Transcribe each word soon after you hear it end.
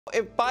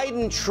If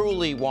Biden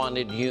truly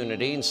wanted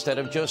unity instead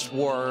of just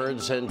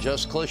words and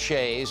just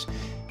cliches,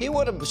 he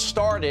would have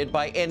started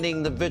by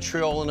ending the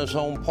vitriol in his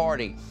own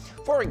party.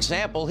 For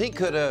example, he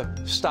could have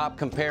stopped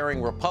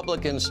comparing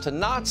Republicans to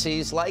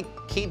Nazis like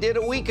he did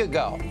a week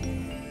ago.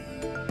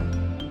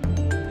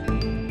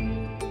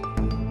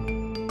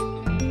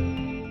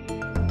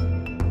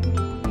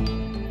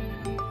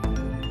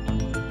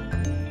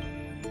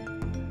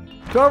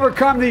 To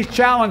overcome these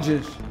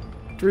challenges,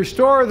 to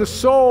restore the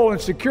soul and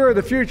secure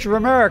the future of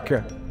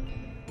America,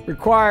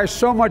 requires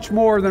so much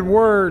more than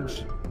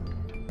words.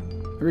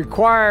 It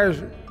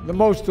requires the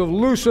most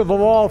elusive of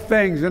all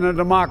things in a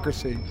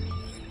democracy: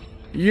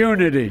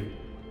 unity.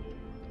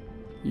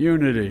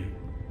 Unity.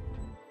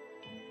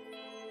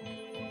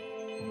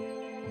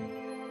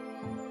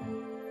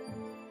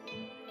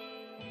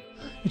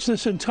 It's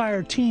this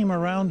entire team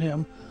around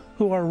him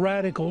who are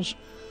radicals,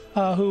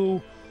 who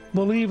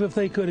believe if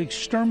they could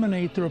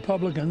exterminate the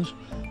Republicans,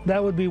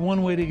 that would be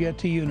one way to get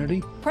to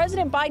unity.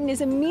 President Biden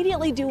is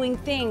immediately doing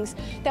things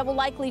that will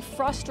likely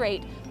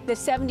frustrate the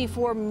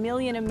 74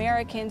 million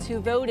Americans who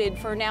voted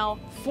for now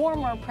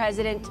former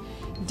President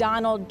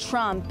Donald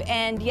Trump.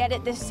 And yet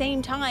at the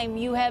same time,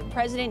 you have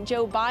President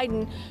Joe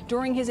Biden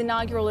during his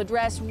inaugural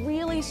address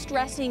really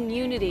stressing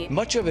unity.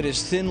 Much of it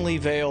is thinly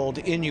veiled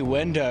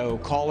innuendo,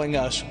 calling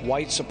us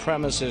white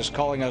supremacists,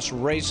 calling us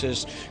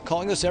racist,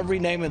 calling us every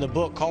name in the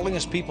book, calling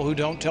us people who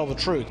don't tell the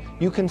truth.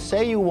 You can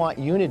say you want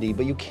unity,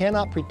 but you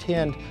cannot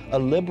pretend a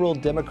liberal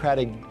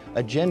democratic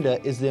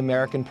agenda is the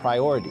American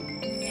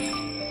priority.